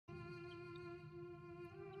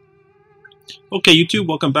Okay, YouTube,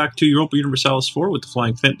 welcome back to Europa Universalis 4 with the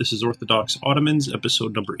Flying Phent. This is Orthodox Ottomans,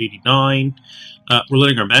 episode number 89. We're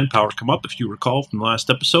letting our manpower come up, if you recall from the last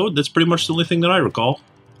episode. That's pretty much the only thing that I recall.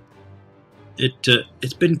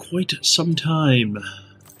 It's been quite some time.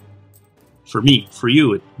 For me, for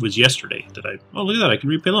you, it was yesterday that oh, look at that, I can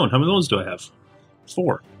repay loan. How many loans do I have?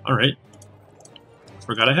 4. Alright.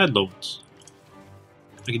 Forgot I had loans.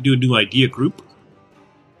 I can do a new idea group.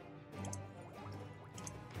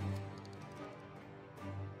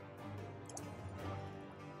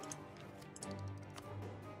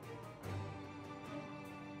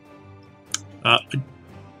 I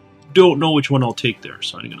don't know which one I'll take there,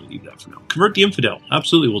 so I'm going to leave that for now. Convert the Infidel.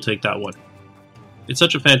 Absolutely, we'll take that one. It's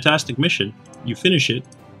such a fantastic mission. You finish it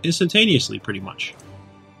instantaneously, pretty much.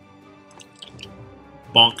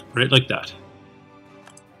 Bonk, right like that.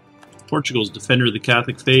 Portugal's Defender of the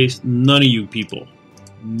Catholic Faith. None of you people,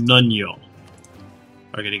 none y'all,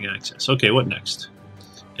 are getting access. Okay, what next?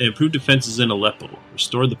 Improve defenses in Aleppo.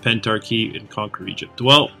 Restore the Pentarchy and conquer Egypt.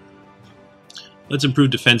 Well, let's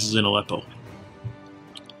improve defenses in Aleppo.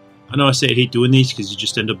 I know I say I hate doing these because you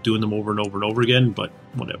just end up doing them over and over and over again, but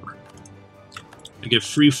whatever. I get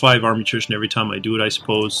free 5 army attrition every time I do it, I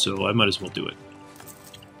suppose, so I might as well do it.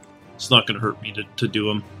 It's not going to hurt me to do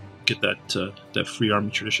them, get that free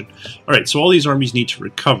army tradition. Alright, so all these armies need to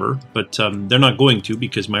recover, but they're not going to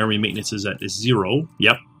because my army maintenance is at 0,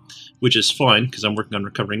 yep, which is fine because I'm working on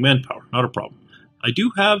recovering manpower, not a problem. I do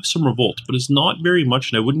have some revolt, but it's not very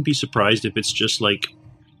much, and I wouldn't be surprised if it's just like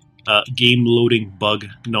game loading bug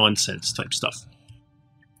nonsense type stuff.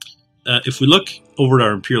 If we look over at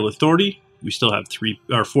our Imperial Authority, we still have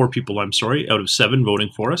 4 people, I'm sorry, out of 7 voting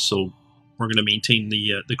for us, so we're going to maintain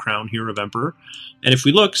the crown here of Emperor. And if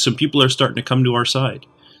we look, some people are starting to come to our side.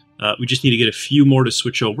 We just need to get a few more to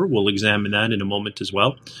switch over. We'll examine that in a moment as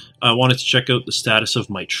well. I wanted to check out the status of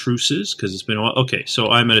my truces, because it's been a while. Okay, so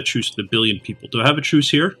I'm at a truce with 1 billion people. Do I have a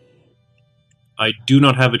truce here? I do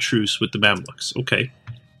not have a truce with the Mamluks. Okay.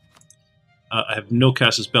 I have no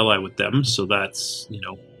casus belli with them, so that's, you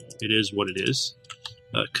know, it is what it is.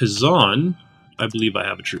 Kazan, I believe I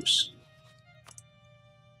have a truce.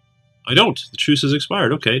 I don't. The truce has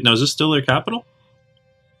expired. Okay, now is this still their capital?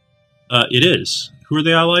 It is. Who are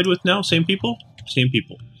they allied with now? Same people? Same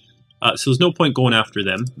people. So there's no point going after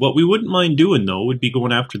them. What we wouldn't mind doing, though, would be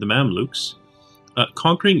going after the Mamluks.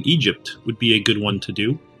 Conquering Egypt would be a good one to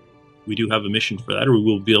do. We do have a mission for that, or we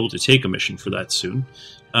will be able to take a mission for that soon.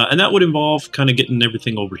 And that would involve kind of getting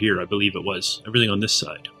everything over here, I believe it was. Everything on this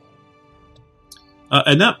side.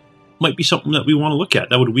 And that might be something that we want to look at.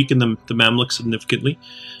 That would weaken the Mamluks significantly.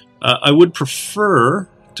 I would prefer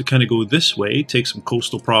to kind of go this way, take some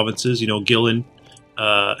coastal provinces, you know, Gilan,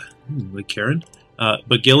 like Karen,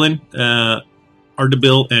 but Gilan,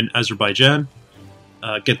 Ardabil, and Azerbaijan.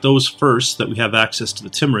 Get those first, that we have access to the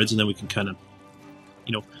Timurids, and then we can kind of,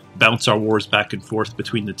 you know, bounce our wars back and forth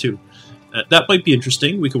between the two. That might be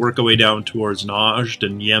interesting. We could work our way down towards Najd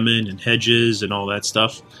and Yemen and Hedges and all that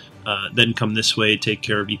stuff. Then come this way, take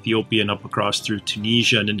care of Ethiopia and up across through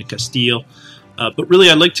Tunisia and into Castile. But really,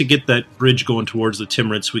 I'd like to get that bridge going towards the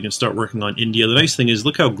Timurids so we can start working on India. The nice thing is,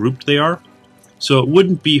 look how grouped they are. So it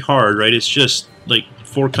wouldn't be hard, right? It's just like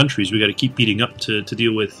 4 countries we got to keep beating up to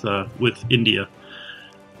deal with India.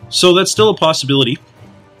 So that's still a possibility.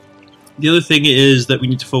 The other thing is that we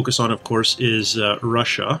need to focus on, of course, is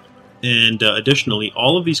Russia. And additionally,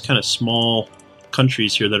 all of these kind of small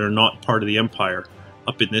countries here that are not part of the empire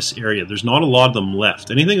up in this area, there's not a lot of them left.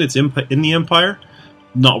 Anything that's in the empire,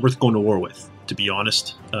 not worth going to war with, to be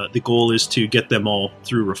honest. The goal is to get them all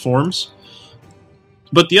through reforms.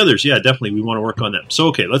 But the others, yeah, definitely, we want to work on them. So,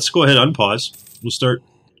 okay, let's go ahead and unpause. We'll start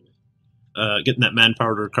getting that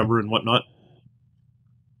manpower to recover and whatnot.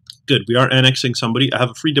 Good, we are annexing somebody. I have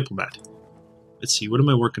a free diplomat. Let's see, what am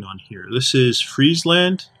I working on here? This is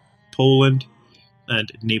Friesland, Poland,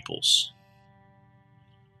 and Naples.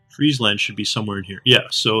 Friesland should be somewhere in here. Yeah,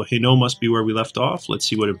 so Hainaut must be where we left off. Let's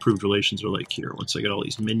see what improved relations are like here once I get all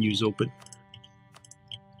these menus open.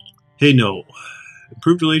 Hainaut.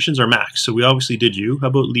 Improved relations are max, so we obviously did you. How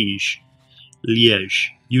about Liège? Liège.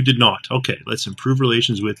 You did not. Okay, let's improve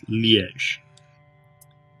relations with Liège.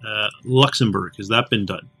 Luxembourg. Has that been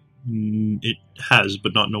done? It has,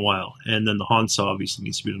 but not in a while. And then the Hansa obviously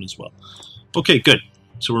needs to be done as well. Okay, good.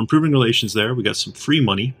 So we're improving relations there. We got some free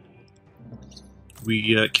money.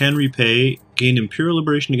 We can repay, gain Imperial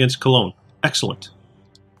Liberation against Cologne. Excellent.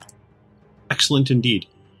 Excellent indeed.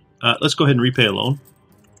 Let's go ahead and repay a loan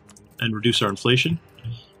and reduce our inflation.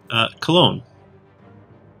 Cologne.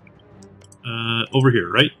 Over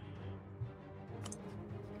here, right?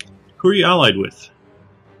 Who are you allied with?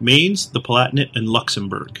 Mainz, the Palatinate, and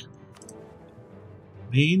Luxembourg.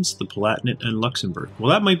 Mainz, the Palatinate, and Luxembourg.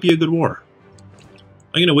 Well, that might be a good war.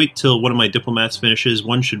 I'm going to wait till one of my diplomats finishes.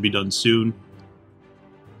 One should be done soon.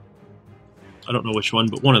 I don't know which one,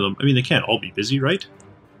 but one of them. I mean, they can't all be busy, right?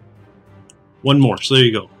 One more, so there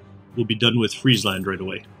you go. We'll be done with Friesland right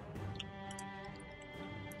away.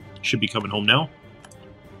 Should be coming home now.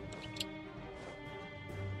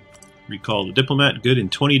 Recall the diplomat, good, in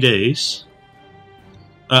 20 days.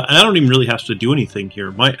 And I don't even really have to do anything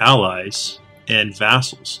here. My allies and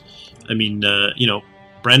vassals, I mean, you know,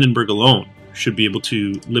 Brandenburg alone should be able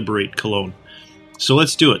to liberate Cologne. So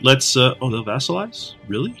let's do it. Let's, oh, they'll vassalize?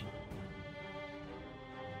 Really?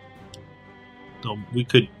 No, we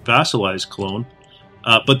could vassalize Cologne,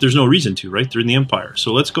 but there's no reason to, right? They're in the Empire.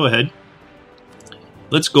 So let's go ahead.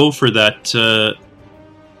 Let's go for that.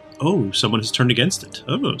 Oh, someone has turned against it.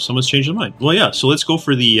 Oh, someone's changed their mind. Well, yeah, so let's go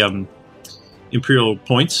for the Imperial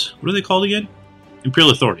points. What are they called again?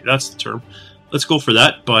 Imperial authority, that's the term. Let's go for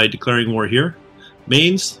that by declaring war here.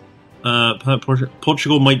 Mainz,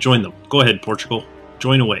 Portugal might join them. Go ahead, Portugal.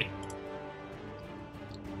 Join away.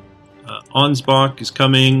 Ansbach is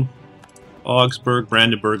coming. Augsburg,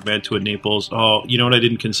 Brandenburg, Mantua, Naples. Oh, you know what I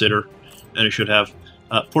didn't consider, and I should have.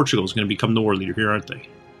 Portugal is going to become the war leader here, aren't they?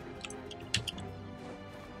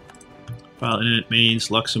 Palatinate, Mainz,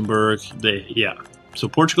 Luxembourg. Yeah. So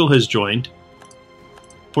Portugal has joined.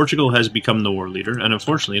 Portugal has become the war leader, and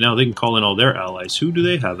unfortunately now they can call in all their allies. Who do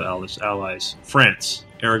they have allies? France,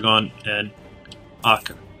 Aragon, and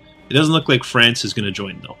Aachen. It doesn't look like France is going to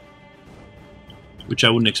join, though, which I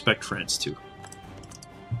wouldn't expect France to.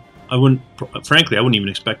 Frankly, I wouldn't even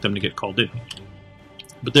expect them to get called in.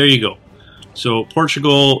 But there you go. So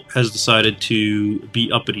Portugal has decided to be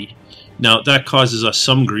uppity. Now, that causes us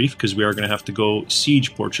some grief, because we are going to have to go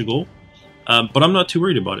siege Portugal. But I'm not too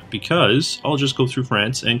worried about it, because I'll just go through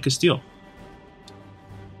France and Castile.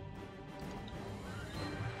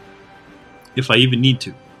 If I even need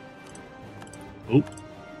to. Oh.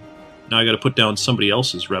 Now I got to put down somebody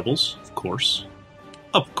else's rebels, of course.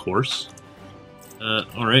 Of course.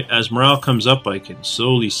 Alright, as morale comes up, I can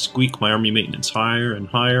slowly squeak my army maintenance higher and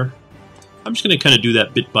higher. I'm just going to kind of do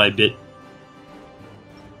that bit by bit.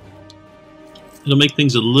 It'll make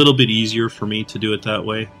things a little bit easier for me to do it that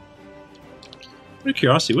way. Out of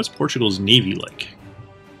curiosity, what's Portugal's navy like?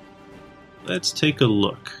 Let's take a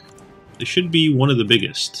look. They should be one of the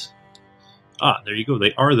biggest. Ah, there you go.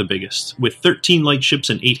 They are the biggest, with 13 light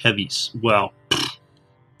ships and 8 heavies. Well,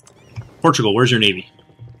 Portugal, where's your navy?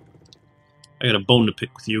 I got a bone to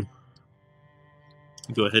pick with you.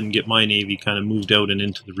 Go ahead and get my navy kind of moved out and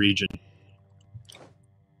into the region.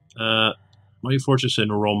 Mighty fortress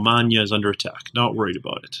in Romagna is under attack. Not worried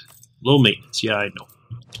about it. Low maintenance. Yeah, I know.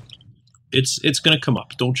 It's going to come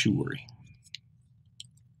up. Don't you worry.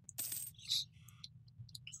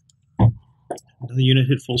 Another unit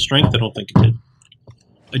hit full strength? I don't think it did.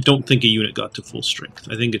 I don't think a unit got to full strength.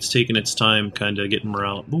 I think it's taken its time kind of getting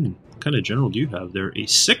morale up. Boom. What kind of general do you have there? A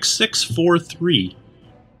 6643.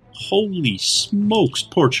 Holy smokes,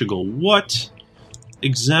 Portugal. What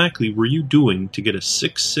exactly were you doing to get a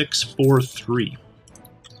 6643?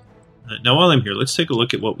 Now, while I'm here, let's take a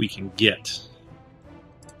look at what we can get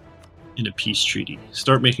in a peace treaty.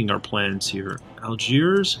 Start making our plans here.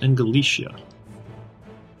 Algiers and Galicia.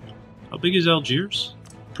 How big is Algiers?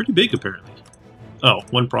 Pretty big, apparently. Oh,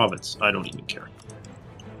 one province. I don't even care.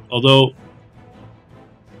 Although,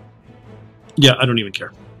 yeah, I don't even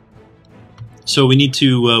care. So we need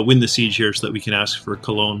to win the siege here so that we can ask for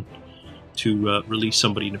Cologne to release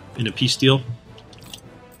somebody in a peace deal.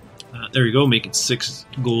 There you go, make it 6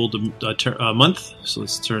 gold a month. So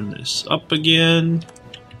let's turn this up again.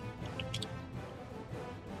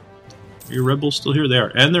 Are your rebels still here? They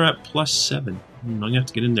are. And they're at +7. I'm going to have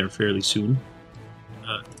to get in there fairly soon.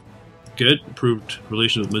 Good. Improved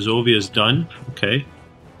relations with Mazovia is done. Okay.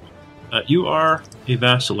 You are a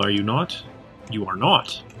vassal, are you not? You are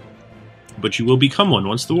not. But you will become one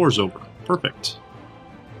once the war's over. Perfect.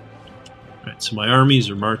 Alright, so my armies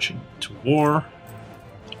are marching to war.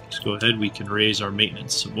 Let's go ahead, we can raise our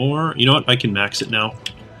maintenance some more. You know what, I can max it now.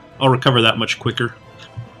 I'll recover that much quicker.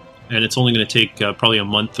 And it's only going to take probably a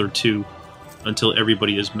month or two until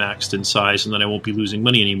everybody is maxed in size, and then I won't be losing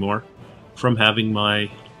money anymore from having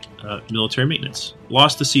my military maintenance.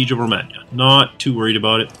 Lost the siege of Romagna. Not too worried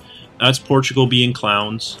about it. That's Portugal being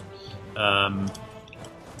clowns.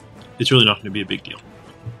 It's really not going to be a big deal.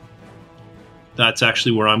 That's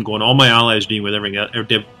actually where I'm going. All my allies are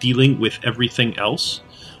dealing with everything else.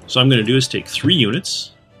 So I'm going to do is take 3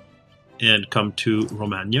 units and come to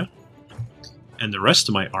Romagna. And the rest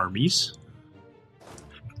of my armies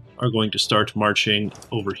are going to start marching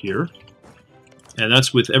over here. And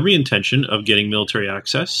that's with every intention of getting military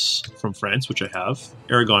access from France, which I have.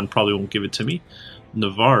 Aragon probably won't give it to me.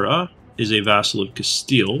 Navarra is a vassal of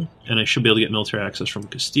Castile, and I should be able to get military access from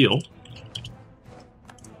Castile.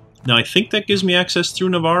 Now, I think that gives me access through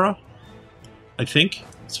Navarra. I think.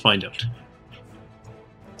 Let's find out.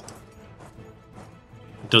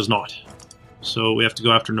 It does not. So we have to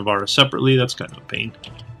go after Navarra separately. That's kind of a pain.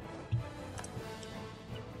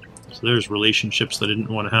 So there's relationships that I didn't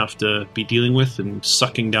want to have to be dealing with and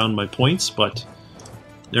sucking down my points, but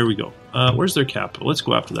there we go. Where's their capital? Let's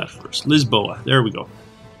go after that first. Lisboa. There we go.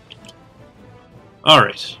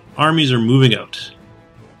 Alright. Armies are moving out.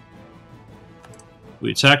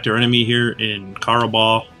 We attacked our enemy here in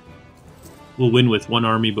Karabakh. We'll win with one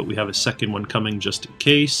army, but we have a second one coming just in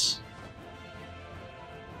case.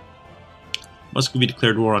 Muscovy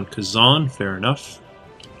declared war on Kazan. Fair enough.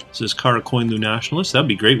 This is Karakoyunlu nationalists. That'd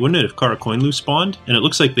be great, wouldn't it, if Karakoyunlu spawned? And it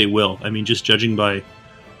looks like they will. I mean, just judging by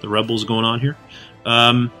the rebels going on here.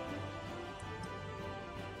 I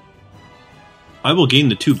will gain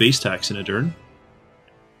the 2 base tax in Adern.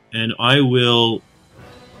 And I will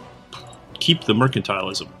keep the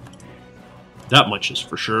mercantilism. That much is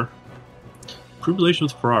for sure. Improve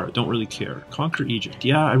relations with Ferrara. Don't really care. Conquer Egypt.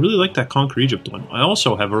 Yeah, I really like that Conquer Egypt one. I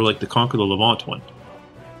also have like the Conquer the Levant one.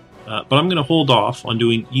 But I'm going to hold off on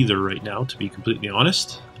doing either right now, to be completely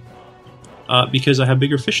honest. Because I have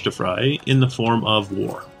bigger fish to fry in the form of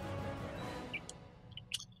war.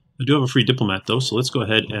 I do have a free diplomat, though, so let's go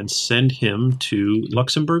ahead and send him to...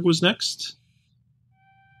 Luxembourg was next?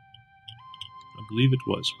 I believe it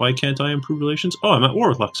was. Why can't I improve relations? Oh, I'm at war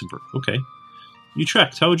with Luxembourg. Okay.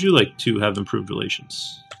 Utrecht, how would you like to have improved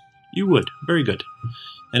relations? You would. Very good.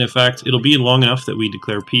 And in fact, it'll be long enough that we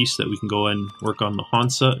declare peace that we can go and work on the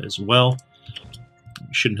Hansa as well.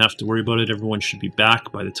 We shouldn't have to worry about it. Everyone should be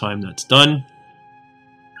back by the time that's done.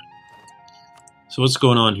 So what's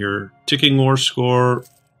going on here? Ticking war score.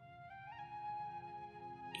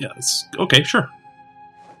 Yeah, it's okay, sure.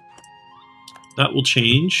 That will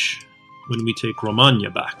change when we take Romagna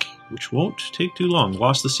back, which won't take too long.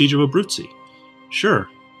 Lost the siege of Abruzzi. Sure.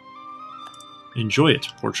 Enjoy it,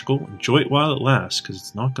 Portugal. Enjoy it while it lasts, because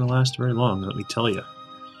it's not going to last very long, let me tell you.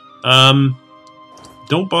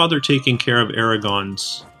 Don't bother taking care of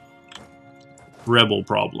Aragon's rebel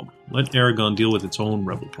problem. Let Aragon deal with its own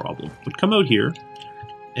rebel problem. But come out here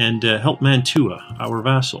and help Mantua, our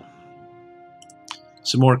vassal.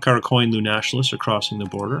 Some more Karakoyunlu nationalists are crossing the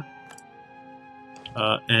border.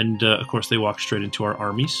 Of course, they walk straight into our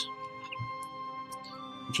armies.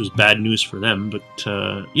 Which was bad news for them, but,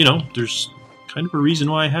 you know, there's kind of a reason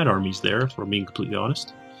why I had armies there, if we're being completely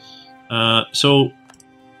honest. So,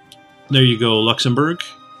 there you go, Luxembourg.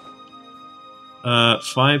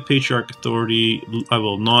 5 Patriarch Authority.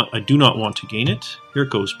 I do not want to gain it. Here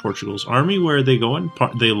goes Portugal's army. Where are they going?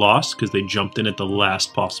 They lost because they jumped in at the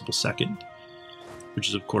last possible second. Which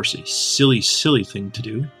is, of course, a silly, silly thing to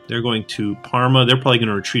do. They're going to Parma. They're probably going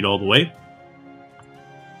to retreat all the way.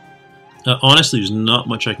 Honestly, there's not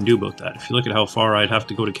much I can do about that. If you look at how far I'd have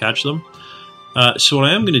to go to catch them. So what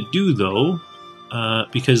I am going to do, though,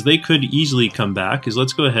 because they could easily come back, is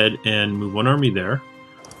let's go ahead and move one army there.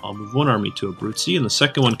 I'll move one army to Abruzzi, and the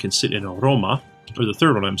second one can sit in Roma. Or the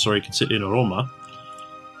third one, I'm sorry, can sit in Roma.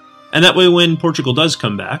 And that way when Portugal does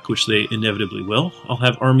come back, which they inevitably will, I'll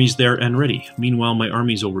have armies there and ready. Meanwhile, my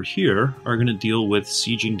armies over here are going to deal with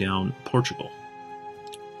sieging down Portugal.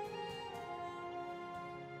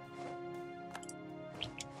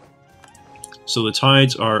 So the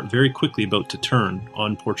tides are very quickly about to turn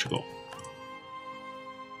on Portugal.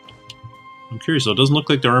 I'm curious though, it doesn't look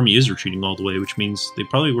like their army is retreating all the way, which means they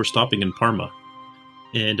probably were stopping in Parma.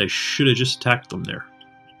 And I should have just attacked them there.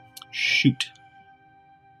 Shoot.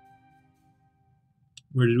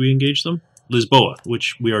 Where did we engage them? Lisboa,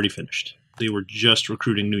 which we already finished. They were just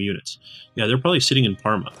recruiting new units. Yeah, they're probably sitting in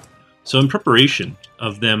Parma. So in preparation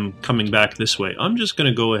of them coming back this way, I'm just going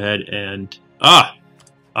to go ahead and... Ah!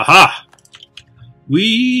 Aha!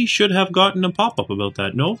 We should have gotten a pop-up about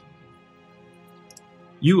that, no?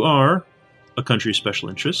 You are a country of special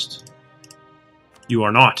interest. You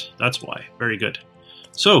are not. That's why. Very good.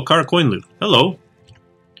 So, Karakoyunlu, hello.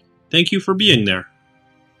 Thank you for being there.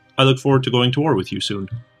 I look forward to going to war with you soon.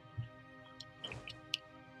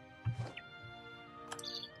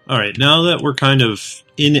 Alright, now that we're kind of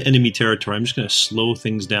in enemy territory, I'm just going to slow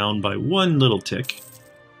things down by one little tick.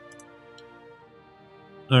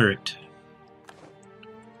 Alright.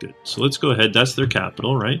 Good. So let's go ahead. That's their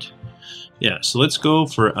capital, right? Yeah, so let's go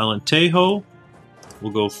for Alentejo.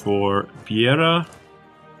 We'll go for Piera.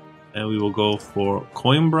 And we will go for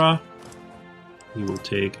Coimbra. We will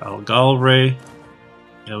take Algarve.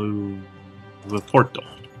 And Porto.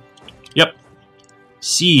 Yep.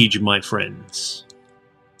 Siege, my friends.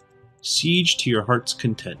 Siege to your heart's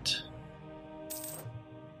content.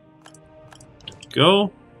 There we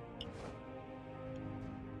go.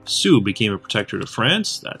 Sue became a protectorate of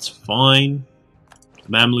France. That's fine. The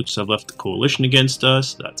Mamluks have left the coalition against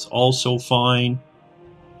us. That's also fine.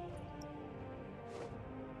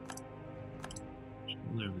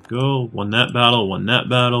 There we go. Won that battle, won that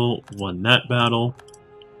battle, won that battle.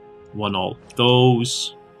 Won all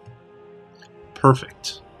those.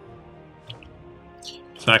 Perfect.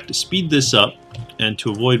 In fact, to speed this up and to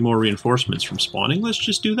avoid more reinforcements from spawning, let's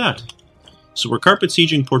just do that. So we're carpet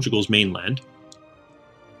sieging Portugal's mainland.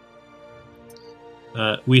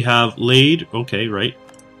 We have laid, okay, right.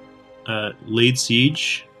 Laid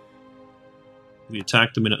siege. We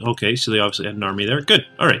attacked them in, okay, so they obviously had an army there. Good,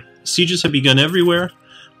 alright. Sieges have begun everywhere.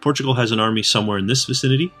 Portugal has an army somewhere in this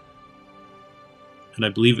vicinity. And I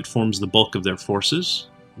believe it forms the bulk of their forces.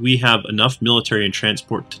 We have enough military and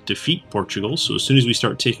transport to defeat Portugal, so as soon as we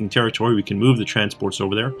start taking territory, we can move the transports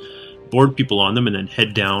over there, board people on them, and then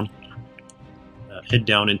head down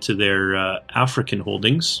into their African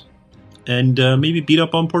holdings, and maybe beat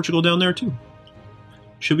up on Portugal down there too.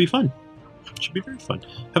 Should be fun. Should be very fun.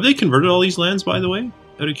 Have they converted all these lands, by the way,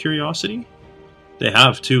 out of curiosity? They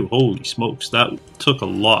have too. Holy smokes, that took a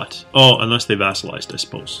lot. Oh, unless they vassalized, I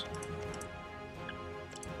suppose.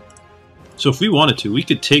 So if we wanted to, we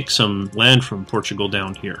could take some land from Portugal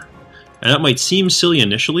down here. And that might seem silly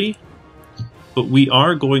initially, but we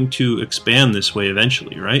are going to expand this way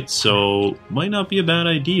eventually, right? So, might not be a bad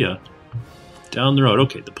idea. Down the road.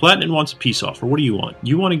 Okay, the Palatinate wants a peace offer. What do you want?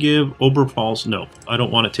 You want to give Oberpfalz? No, I don't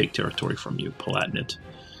want to take territory from you, Palatinate.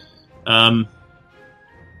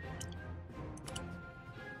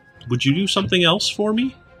 Would you do something else for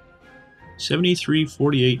me? 73,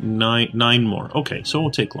 48, 9 more. Okay, so it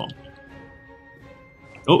won't take long.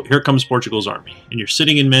 Oh, here comes Portugal's army. And you're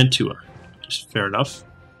sitting in Mantua. Just fair enough.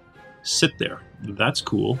 Sit there. That's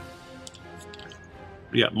cool.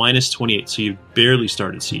 We got minus 28, so you've barely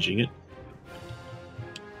started sieging it.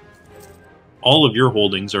 All of your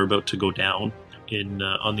holdings are about to go down in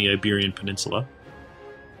on the Iberian Peninsula.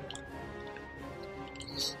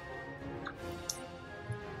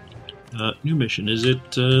 New mission, is it?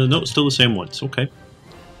 No, it's still the same ones. Okay.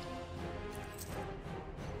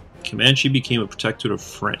 Comanche became a protectorate of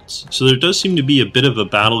France. So there does seem to be a bit of a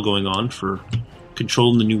battle going on for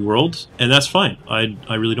control in the New World, and that's fine. I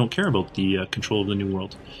really don't care about the control of the New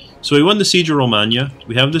World. So we won the siege of Romagna.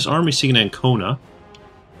 We have this army sitting in Ancona.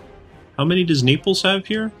 How many does Naples have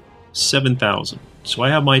here? 7,000. So I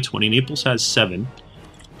have my 20. Naples has 7.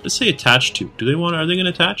 Let's say attach to. Do they want? Are they going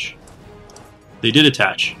to attach? They did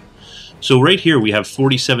attach. So right here we have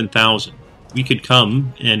 47,000. We could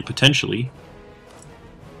come and potentially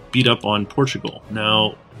beat up on Portugal.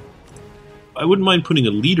 Now, I wouldn't mind putting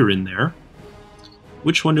a leader in there.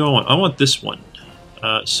 Which one do I want? I want this one.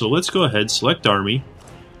 So let's go ahead, select army,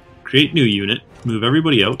 create new unit, move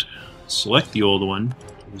everybody out, select the old one.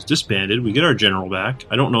 It was disbanded. We get our general back.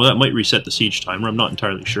 I don't know, that might reset the siege timer. I'm not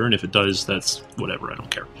entirely sure, and if it does, that's whatever. I don't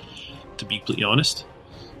care, to be completely honest.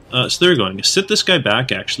 So they're going to sit this guy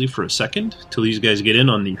back, actually, for a second, till these guys get in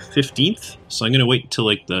on the 15th. So I'm going to wait until,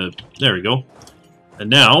 like, the... There we go. And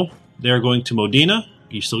now, they're going to Modena.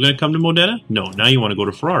 Are you still going to come to Modena? No, now you want to go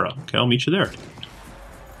to Ferrara. Okay, I'll meet you there.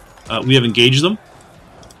 We have engaged them.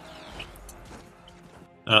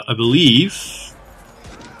 I believe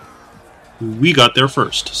we got there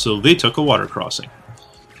first, so they took a water crossing.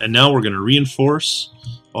 And now we're going to reinforce.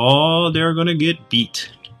 Oh, they're going to get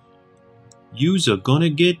beat. Yous are going to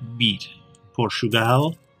get beat,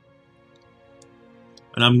 Portugal.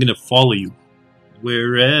 And I'm going to follow you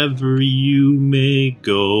wherever you may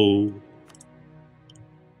go.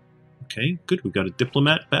 Okay, good. We got a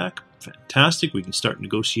diplomat back. Fantastic. We can start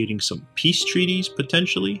negotiating some peace treaties,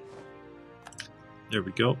 potentially. There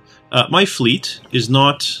we go. My fleet is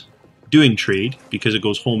not doing trade because it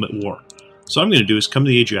goes home at war. So what I'm going to do is come to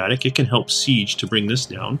the Adriatic. It can help siege to bring this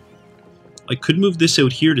down. I could move this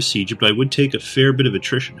out here to siege, but I would take a fair bit of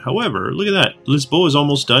attrition. However, look at that. Lisboa is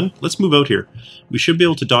almost done. Let's move out here. We should be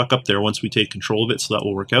able to dock up there once we take control of it, so that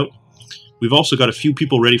will work out. We've also got a few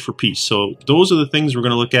people ready for peace. So those are the things we're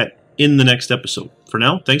going to look at in the next episode. For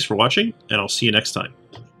now, thanks for watching, and I'll see you next time.